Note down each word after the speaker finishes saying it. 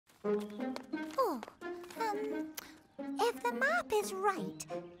Oh, if the map is right,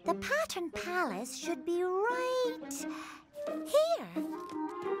 the Pattern Palace should be right here.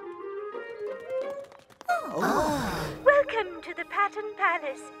 Oh. Welcome to the Pattern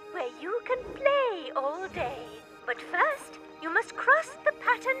Palace, where you can play all day. But first, you must cross the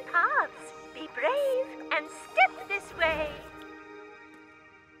pattern paths. Be brave and step this way.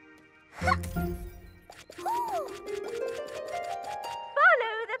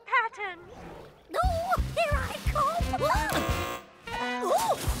 Follow the pattern. Oh, here I come!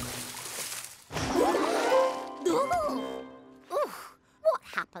 What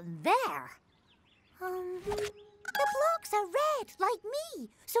happened there? The blocks are red, like me,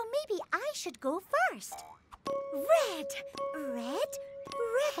 so maybe I should go first. Red, red,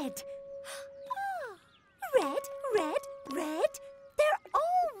 red. Red, red, red. They're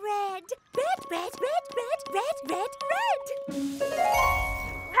all red. Red, red, red, red, red, red, red.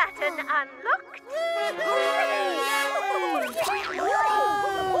 Pattern unlocked.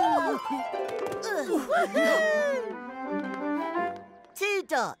 2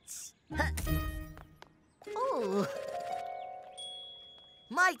 dots. Oh.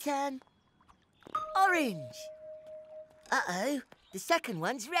 My turn. Orange. Uh-oh, the second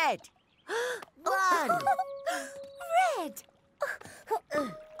one's red. 1. Red.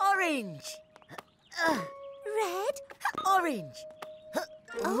 Orange. Red. Orange.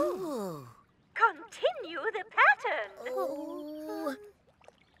 Oh. Continue the pattern. Oh.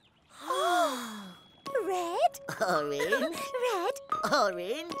 Red. Orange. Red.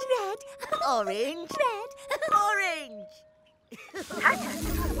 Orange. Red. Orange. Red. Orange. Pattern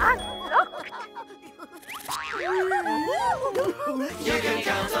unlocked. You can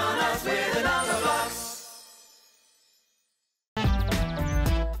count on us with the Numberblocks.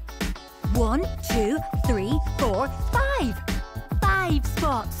 1, 2, 3, 4, 5. 5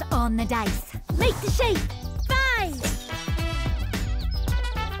 spots on the dice. Make the shape. 5.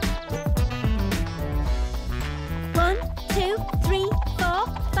 1, 2, 3, 4,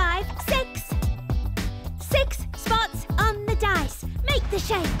 5, 6. 6 spots on the dice. Make the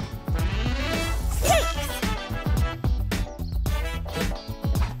shape. 6.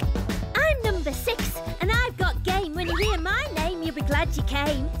 I'm number 6, and I've got game. When you hear my name, you'll be glad you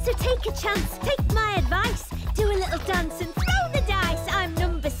came. So take a chance, take my advice. Do a little dance and throw the dice. I'm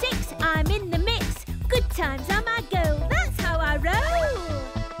number 6, I'm in the mix. Good times are my goal, that's how I roll.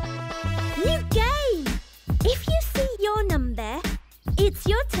 New game. If you see your number, it's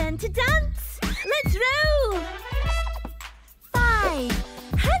your turn to dance. Let's roll. 5.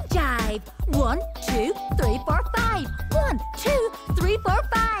 Hand jive. 1, 2, 3, 4, 5. 1, 2, 3, 4,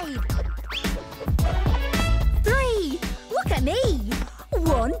 5. 3. Look at me.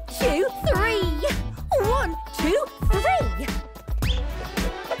 1, 2, 3. 1, 2, 3.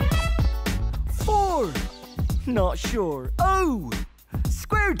 4. Not sure. Oh!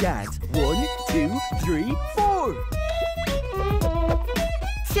 Square dance. 1, 2, 3, 4.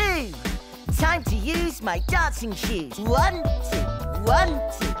 2. Time to use my dancing shoes. 1, 2, 1,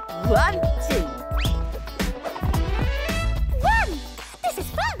 2, 1, 2. 1. This is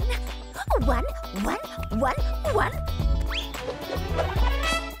fun. 1, 1, 1, 1.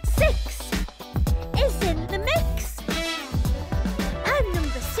 6 is in the mix. I'm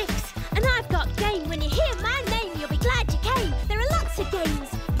number 6, and I've got game. When you hear my name, you'll be glad you came. There are lots of games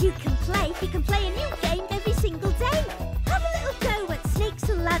you can play. You can play a new game every single day. Have a little go at snakes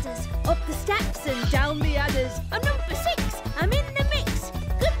and ladders, up the steps and down the adders. I'm number 6, I'm in the mix.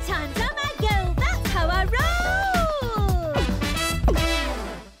 Good times are my goal, that's how I roll.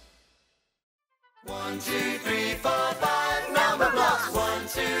 1, 2, 3, 4, 5. Numberblocks. 1,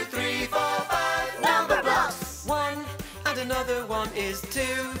 2, 3, 4, 5. Numberblocks. 1 and another one is 2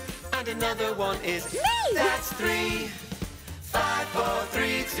 and another one is me. That's 3. 5, 4,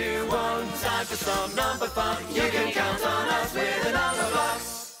 3, 2, 1. Time for some number fun. You can count